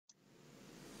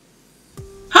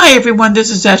Hi everyone,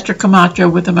 this is Esther Camacho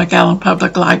with the McAllen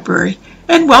Public Library,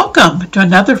 and welcome to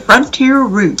another Frontier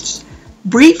Roots,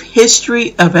 Brief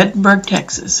History of Edinburg,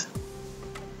 Texas.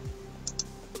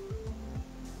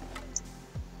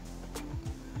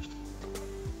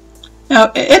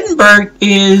 Now, Edinburg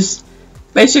is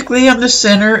basically on the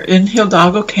center in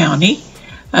Hidalgo County.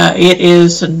 It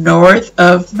is north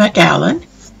of McAllen,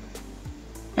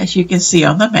 as you can see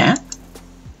on the map.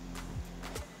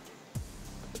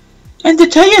 And to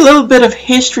tell you a little bit of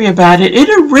history about it, it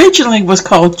originally was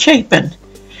called Chapin.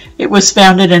 It was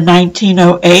founded in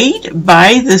 1908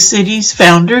 by the city's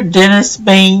founder, Dennis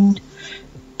Bain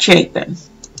Chapin.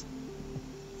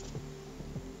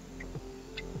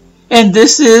 And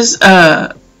this is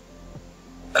a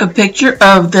picture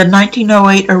of the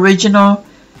 1908 original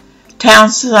town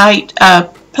site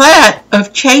plat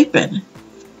of Chapin.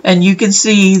 And you can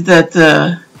see that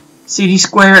the city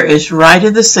square is right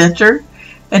in the center.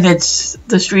 And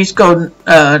the streets go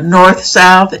north,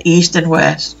 south, east, and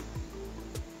west.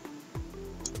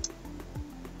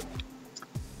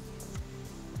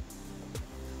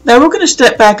 Now we're going to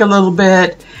step back a little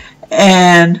bit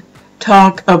and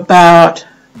talk about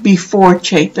before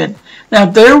Chapin. Now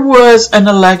there was an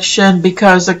election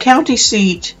because the county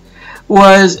seat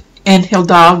was in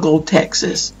Hidalgo,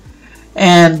 Texas.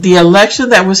 And the election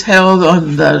that was held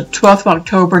on the 12th of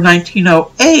October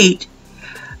 1908,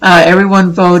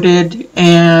 everyone voted,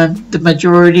 and the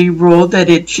majority ruled that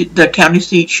the county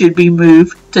seat should be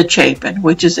moved to Chapin,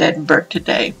 which is Edinburg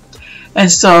today.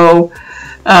 And so,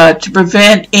 to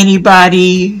prevent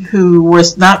anybody who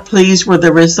was not pleased with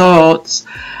the results,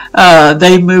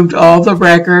 they moved all the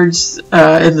records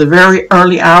in the very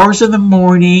early hours of the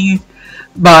morning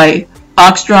by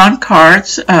ox-drawn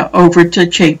carts over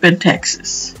to Chapin,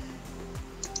 Texas.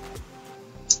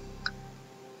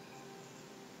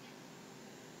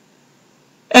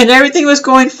 And everything was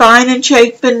going fine in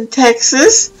Chapin,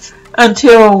 Texas,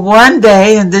 until one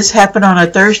day, and this happened on a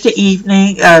Thursday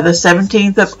evening, the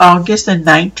 17th of August in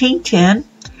 1910.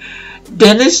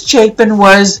 Dennis Chapin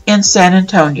was in San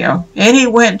Antonio, and he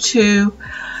went to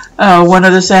one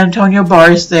of the San Antonio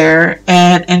bars there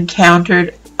and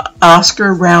encountered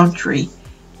Oscar Roundtree,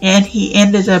 and he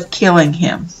ended up killing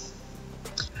him.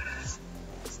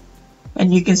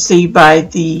 And you can see by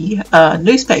the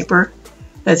newspaper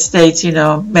that states,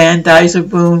 man dies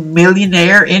of wound,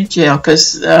 millionaire in jail,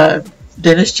 because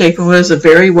Dennis Chapin was a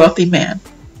very wealthy man.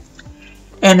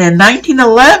 And in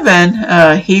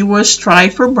 1911, he was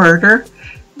tried for murder,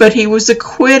 but he was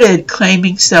acquitted,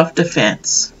 claiming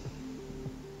self-defense.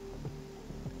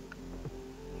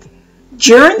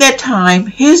 During that time,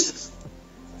 his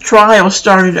trial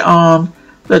started on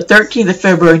the 13th of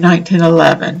February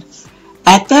 1911.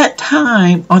 At that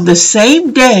time, on the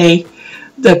same day,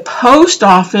 the post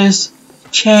office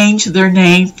changed their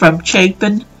name from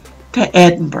Chapin to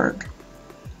Edinburg.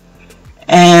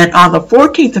 And on the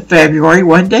 14th of February,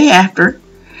 one day after,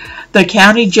 the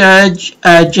county judge,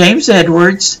 James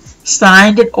Edwards,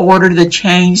 signed an order to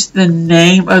change the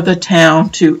name of the town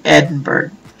to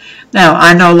Edinburg. Now,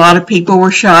 I know a lot of people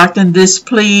were shocked and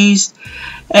displeased,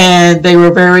 and they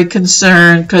were very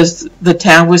concerned because the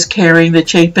town was carrying the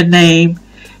Chapin name,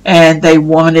 and they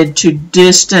wanted to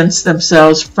distance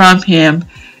themselves from him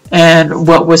and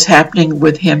what was happening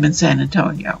with him in San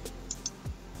Antonio.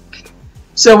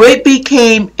 So it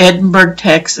became Edinburg,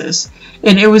 Texas,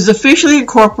 and it was officially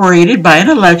incorporated by an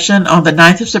election on the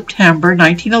 9th of September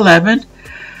 1911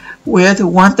 with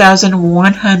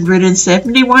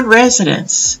 1,171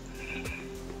 residents.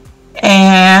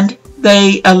 And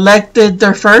they elected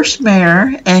their first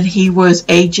mayor, and he was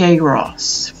A.J.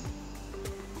 Ross.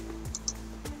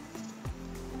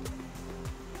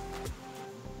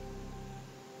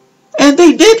 And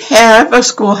they did have a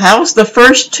schoolhouse, the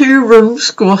first two-room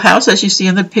schoolhouse, as you see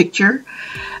in the picture.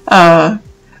 But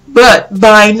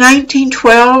by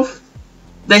 1912,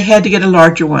 they had to get a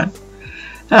larger one.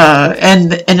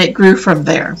 And it grew from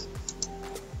there.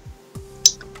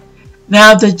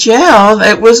 Now, the jail,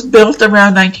 it was built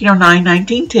around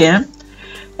 1909-1910.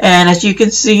 And as you can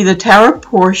see, the tower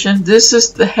portion, this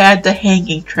had the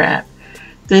hanging trap.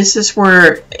 This is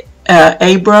where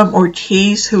Abram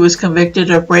Ortiz, who was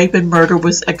convicted of rape and murder,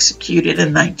 was executed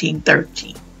in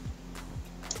 1913.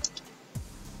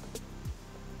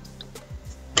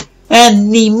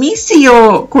 And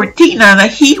Nemesio Cortina,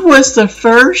 he was the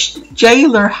first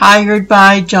jailer hired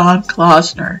by John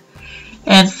Klausner.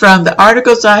 And from the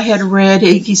articles I had read,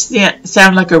 he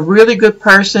sounded like a really good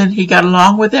person. He got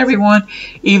along with everyone,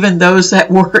 even those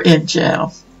that were in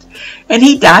jail. And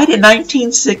he died in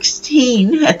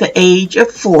 1916 at the age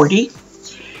of 40.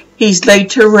 He's laid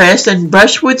to rest in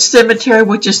Brushwood Cemetery,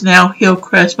 which is now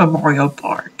Hillcrest Memorial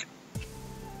Park.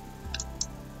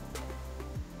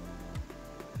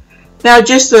 Now,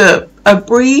 just a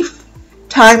brief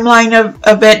timeline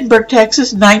of Edinburg,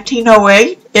 Texas.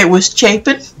 1908, it was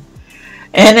Chapin.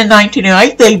 And in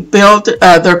 1908, they built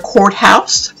their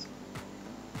courthouse.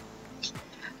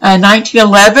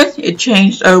 1911, it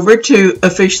changed over to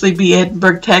officially be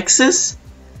Edinburg, Texas.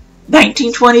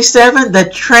 1927, the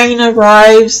train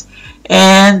arrives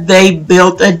and they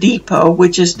built a depot,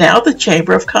 which is now the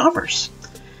Chamber of Commerce.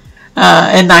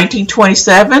 In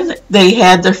 1927, they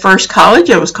had their first college.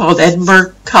 It was called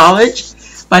Edinburg College.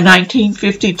 By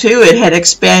 1952, it had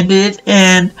expanded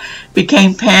and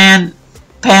became Pan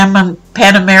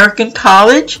American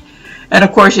College. And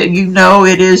of course, you know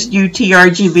it is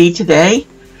UTRGV today.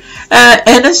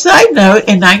 And a side note,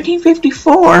 in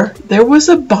 1954, there was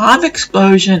a bomb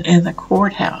explosion in the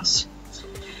courthouse.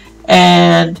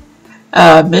 And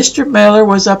Mr. Miller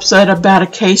was upset about a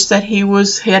case that he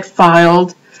had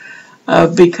filed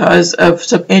because of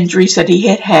some injuries that he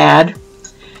had.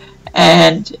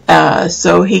 And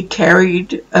so he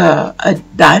carried a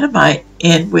dynamite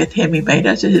in with him. He made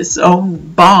his own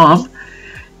bomb.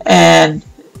 And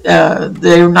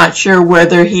they're not sure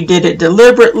whether he did it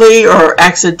deliberately or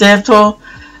accidental,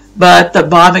 but the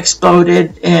bomb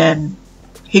exploded and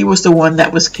he was the one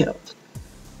that was killed.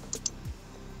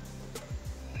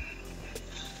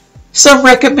 Some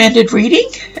recommended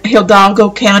reading: Hidalgo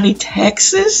County,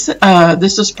 Texas.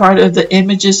 This is part of the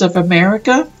Images of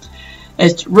America.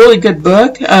 It's a really good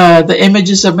book. The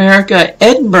Images of America,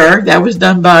 Edinburg, that was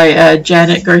done by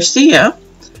Janet Garcia.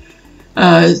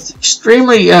 It's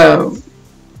extremely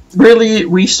really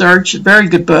researched, very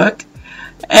good book.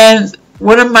 And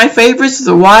one of my favorites is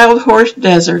The Wild Horse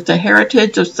Desert, The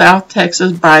Heritage of South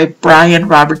Texas by Brian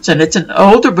Robertson. It's an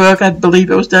older book. I believe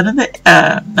it was done in the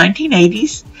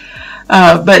 1980s.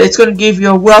 But it's going to give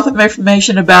you a wealth of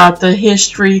information about the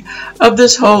history of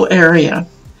this whole area.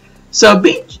 So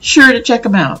be sure to check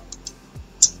them out.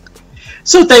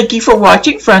 So thank you for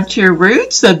watching Frontier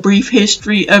Roots, the brief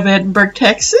history of Edinburg,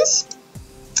 Texas.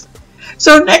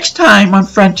 So next time on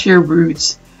Frontier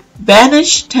Roots,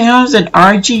 Vanished Towns and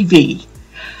RGV.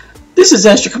 This is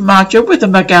Esther Camacho with the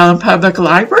McAllen Public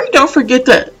Library. Don't forget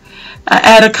to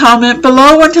add a comment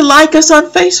below and to like us on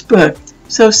Facebook.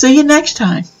 So see you next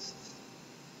time.